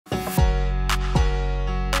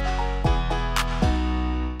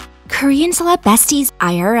Korean celeb besties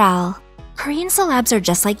IRL. Korean celebs are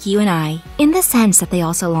just like you and I, in the sense that they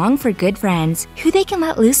also long for good friends who they can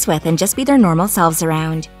let loose with and just be their normal selves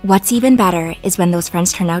around. What's even better is when those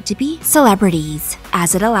friends turn out to be celebrities,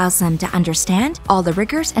 as it allows them to understand all the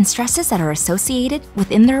rigors and stresses that are associated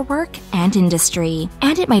within their work and industry.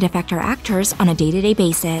 And it might affect our actors on a day-to-day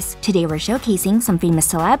basis. Today we're showcasing some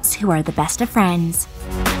famous celebs who are the best of friends.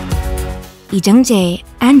 Lee Jung-jae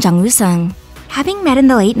and Jung Woo-sung. Having met in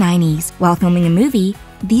the late 90s while filming a movie,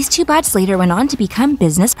 these two buds later went on to become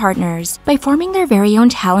business partners by forming their very own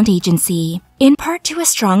talent agency, in part to a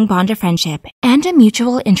strong bond of friendship and a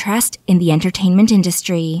mutual interest in the entertainment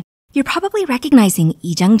industry. You're probably recognizing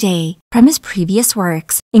Lee Jung-jae from his previous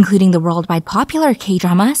works, including the worldwide popular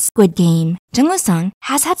K-drama Squid Game. Jung Woo-sung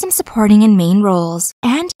has had some supporting and main roles,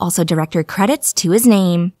 and also director credits to his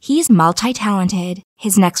name. He's multi-talented.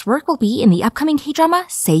 His next work will be in the upcoming K-drama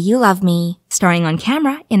Say You Love Me, starring on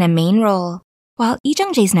camera in a main role. While Lee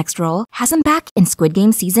Jung-jae's next role has him back in Squid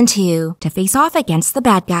Game Season 2 to face off against the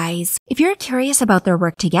bad guys. If you're curious about their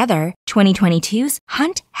work together, 2022's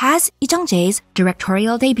Hunt has Lee Jung-jae's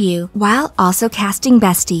directorial debut, while also casting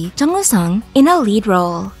bestie Jung Woo-sung in a lead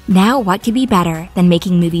role. Now what could be better than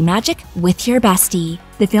making movie magic with your bestie?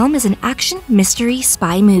 The film is an action mystery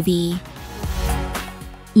spy movie.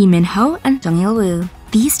 Lee Min-ho and Jung Il-woo.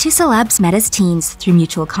 These two celebs met as teens through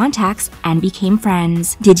mutual contacts and became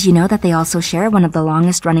friends. Did you know that they also share one of the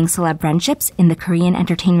longest-running celeb friendships in the Korean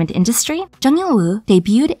entertainment industry? Jung Il-woo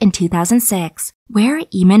debuted in 2006, where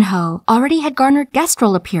Lee Min-ho already had garnered guest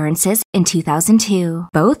role appearances in 2002.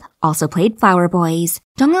 Both also played flower boys,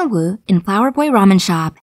 Jung Il-woo in Flower Boy Ramen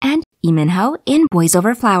Shop, and Lee Min-ho in Boys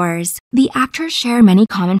Over Flowers. The actors share many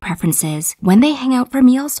common preferences when they hang out for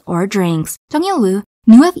meals or drinks. Jung Il-woo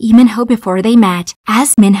knew of Lee Min-ho before they met,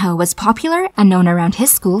 as Min-ho was popular and known around his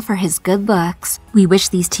school for his good looks. We wish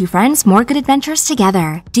these two friends more good adventures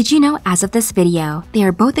together. Did you know as of this video, they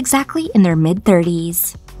are both exactly in their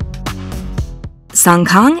mid-30s? Song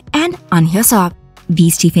Kang and An Hyo-seop.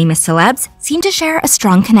 These two famous celebs seem to share a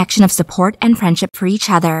strong connection of support and friendship for each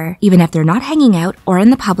other, even if they're not hanging out or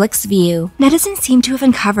in the public's view. Netizens seem to have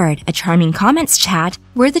uncovered a charming comments chat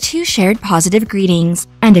where the two shared positive greetings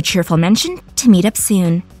and a cheerful mention to meet up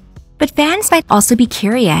soon. But fans might also be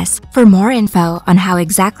curious for more info on how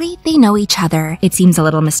exactly they know each other. It seems a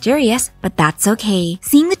little mysterious, but that's okay.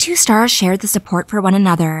 Seeing the two stars share the support for one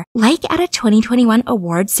another, like at a 2021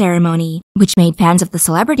 award ceremony, which made fans of the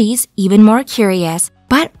celebrities even more curious,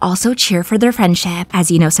 but also cheer for their friendship. As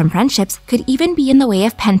you know, some friendships could even be in the way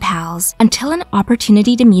of pen pals until an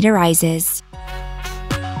opportunity to meet arises.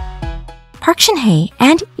 Park Shin-hye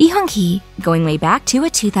and Lee Hyun-ki, going way back to a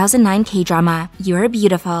 2009 K-drama, You're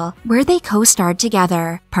Beautiful, where they co-starred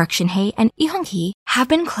together. Park Shin-hye and Lee Hyun-ki have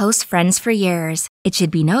been close friends for years. It should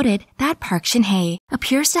be noted that Park Shin-hye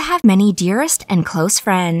appears to have many dearest and close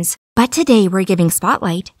friends. But today we're giving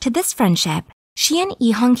spotlight to this friendship. She and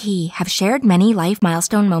Lee Hyun-ki have shared many life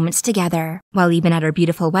milestone moments together. While even at her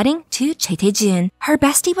beautiful wedding to Chae Tae-jun, her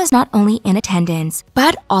bestie was not only in attendance,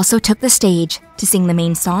 but also took the stage to sing the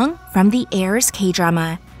main song from the Heirs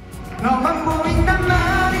K-drama.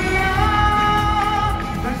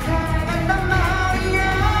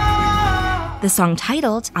 The song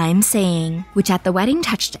titled I'm Saying, which at the wedding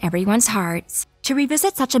touched everyone's hearts. To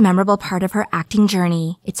revisit such a memorable part of her acting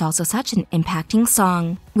journey, it's also such an impacting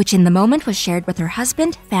song, which in the moment was shared with her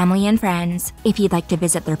husband, family, and friends. If you'd like to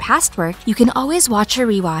visit their past work, you can always watch or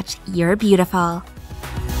rewatch You're Beautiful.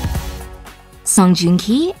 Song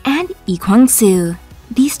Joong-ki and Lee Kwang-soo.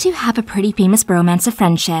 These two have a pretty famous bromance of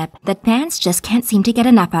friendship that fans just can't seem to get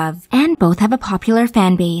enough of, and both have a popular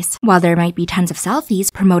fan base. While there might be tons of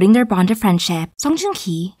selfies promoting their bond of friendship, Song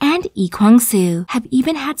Joong-ki and Lee Kwang-soo have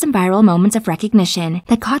even had some viral moments of recognition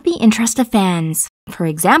that caught the interest of fans. For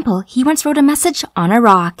example, he once wrote a message on a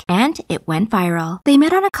rock, and it went viral. They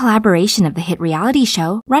met on a collaboration of the hit reality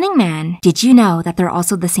show, Running Man. Did you know that they're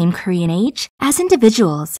also the same Korean age? As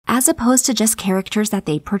individuals, as opposed to just characters that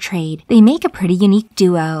they portrayed, they make a pretty unique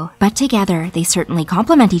duo. But together, they certainly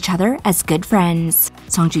complement each other as good friends.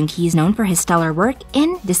 Song Joong-ki is known for his stellar work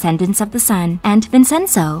in Descendants of the Sun and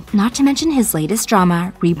Vincenzo, not to mention his latest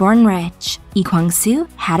drama, Reborn Rich. Lee Kwang-soo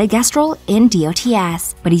had a guest role in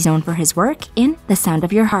DOTS, but he's known for his work in The Sound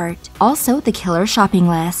of Your Heart, also The Killer Shopping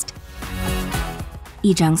List.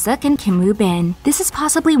 Lee Jung-suk and Kim Woo-bin. This is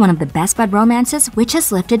possibly one of the best bud romances which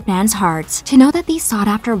has lifted fans' hearts to know that these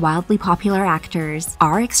sought-after wildly popular actors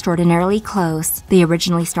are extraordinarily close. They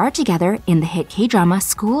originally starred together in the hit K-drama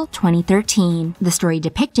School 2013. The story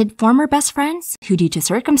depicted former best friends who, due to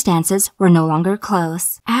circumstances, were no longer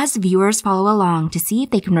close, as viewers follow along to see if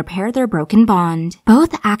they can repair their broken bond.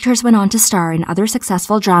 Both actors went on to star in other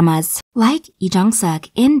successful dramas, like Lee Jung-suk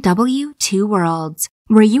in W, Two Worlds.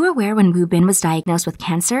 Were you aware when Woo-bin was diagnosed with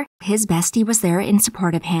cancer, his bestie was there in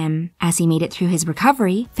support of him? As he made it through his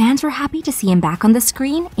recovery, fans were happy to see him back on the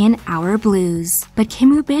screen in Our Blues. But Kim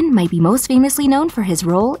Woo-bin might be most famously known for his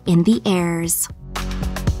role in The Heirs.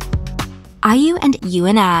 IU and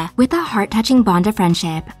Yoon-ah. With a heart-touching bond of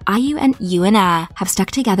friendship, IU and Yoon-ah have stuck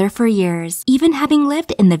together for years, even having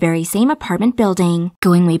lived in the very same apartment building.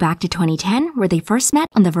 Going way back to 2010, where they first met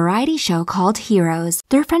on the variety show called Heroes,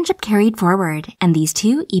 their friendship carried forward, and these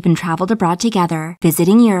two even traveled abroad together,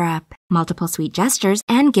 visiting Europe. Multiple sweet gestures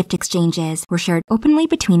and gift exchanges were shared openly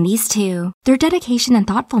between these two. Their dedication and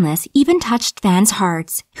thoughtfulness even touched fans'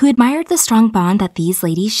 hearts, who admired the strong bond that these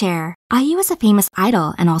ladies share. IU is a famous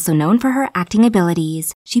idol and also known for her acting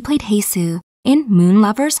abilities. She played Haesoo in Moon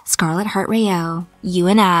Lovers' Scarlet Heart Rayo.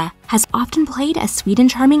 Yoon-ah has often played a sweet and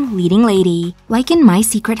charming leading lady, like in My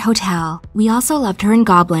Secret Hotel. We also loved her in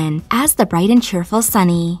Goblin as the bright and cheerful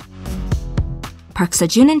Sunny. Park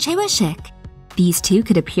Seo-joon and Chae Woo-shik. These two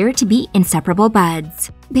could appear to be inseparable buds.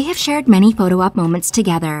 They have shared many photo-op moments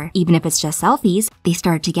together. Even if it's just selfies, they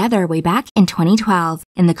starred together way back in 2012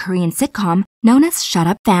 in the Korean sitcom known as Shut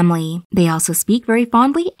Up Family. They also speak very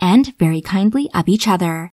fondly and very kindly of each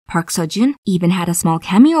other. Park Seo-joon even had a small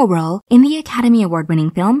cameo role in the Academy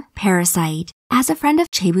Award-winning film Parasite as a friend of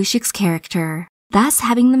Chae Woo-shik's character, thus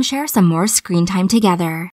having them share some more screen time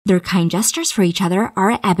together. Their kind gestures for each other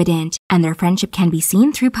are evident, and their friendship can be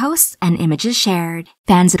seen through posts and images shared.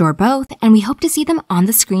 Fans adore both, and we hope to see them on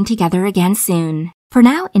the screen together again soon. For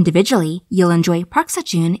now, individually, you'll enjoy Park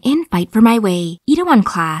Seo-joon in Fight for My Way, Itaewon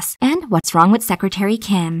Class, and What's Wrong with Secretary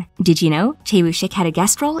Kim. Did you know Chae Woo-shik had a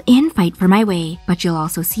guest role in Fight for My Way, but you'll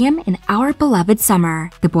also see him in Our Beloved Summer,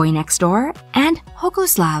 The Boy Next Door, and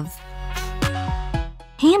Hoku's Love.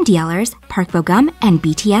 Hey MDLers, Park Bo-gum and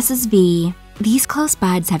BTS's V. These close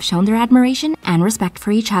buds have shown their admiration and respect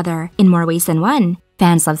for each other in more ways than one.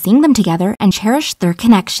 Fans love seeing them together and cherish their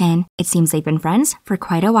connection. It seems they've been friends for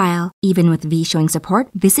quite a while, even with V showing support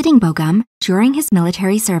visiting Bo-gum during his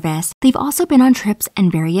military service. They've also been on trips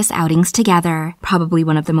and various outings together. Probably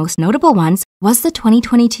one of the most notable ones was the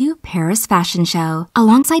 2022 Paris fashion show,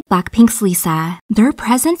 alongside Blackpink's Lisa. Their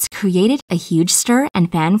presence created a huge stir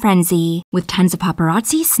and fan frenzy, with tons of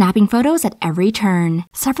paparazzi snapping photos at every turn.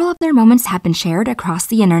 Several of their moments have been shared across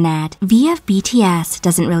the internet. V of BTS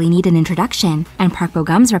doesn't really need an introduction, and Park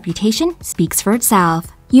Bo-gum's reputation speaks for itself.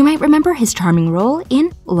 You might remember his charming role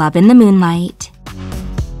in Love in the Moonlight.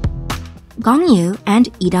 Gong-yoo and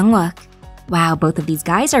Lee Dong-wook. Wow, both of these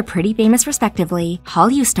guys are pretty famous respectively,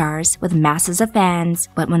 Hallyu stars with masses of fans.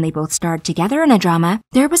 But when they both starred together in a drama,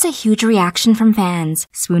 there was a huge reaction from fans,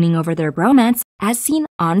 swooning over their bromance as seen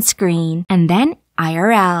on screen. And then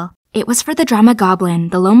IRL. It was for the drama Goblin,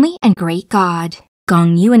 the Lonely and Great God.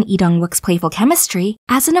 Gong-yoo and Lee Dong-wook's playful chemistry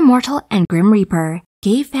as an immortal and grim reaper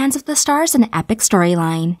gave fans of the stars an epic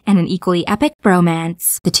storyline and an equally epic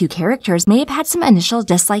bromance. The two characters may have had some initial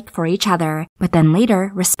dislike for each other, but then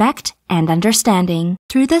later respect and understanding.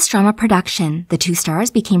 Through this drama production, the two stars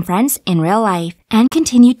became friends in real life and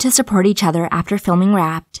continued to support each other after filming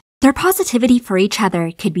wrapped. Their positivity for each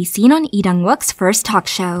other could be seen on Lee Dong-wook's first talk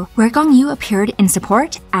show, where Gong-yoo appeared in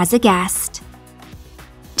support as a guest.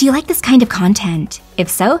 Do you like this kind of content? If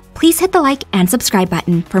so, please hit the like and subscribe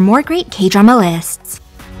button for more great K-drama lists.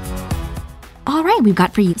 Alright, we've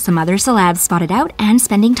got for you some other celebs spotted out and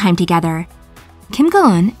spending time together. Kim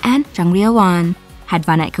Go-eun and Jung Ryo-won had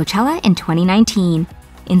fun at Coachella in 2019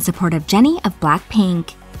 in support of Jennie of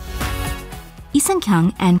Blackpink. Lee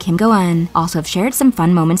Seung-kyung and Kim Go-eun also have shared some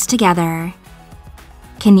fun moments together.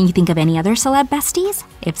 Can you think of any other celeb besties?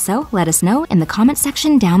 If so, let us know in the comment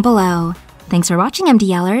section down below. Thanks for watching,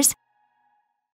 MDLers.